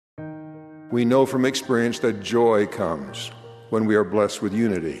We know from experience that joy comes when we are blessed with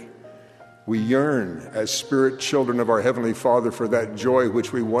unity. We yearn as spirit children of our Heavenly Father for that joy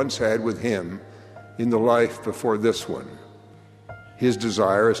which we once had with Him in the life before this one. His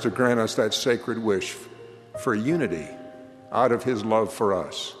desire is to grant us that sacred wish for unity out of His love for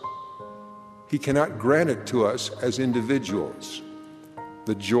us. He cannot grant it to us as individuals.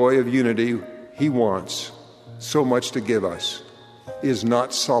 The joy of unity He wants so much to give us is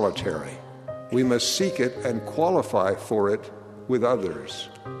not solitary. We must seek it and qualify for it with others.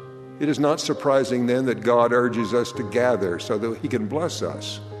 It is not surprising then that God urges us to gather so that He can bless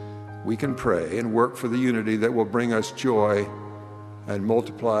us. We can pray and work for the unity that will bring us joy and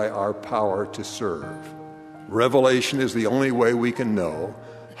multiply our power to serve. Revelation is the only way we can know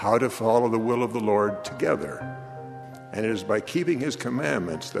how to follow the will of the Lord together. And it is by keeping His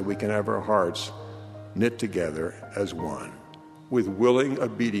commandments that we can have our hearts knit together as one, with willing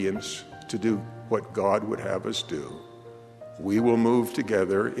obedience to do what God would have us do. We will move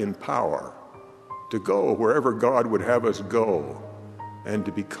together in power to go wherever God would have us go and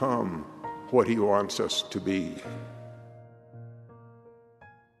to become what He wants us to be.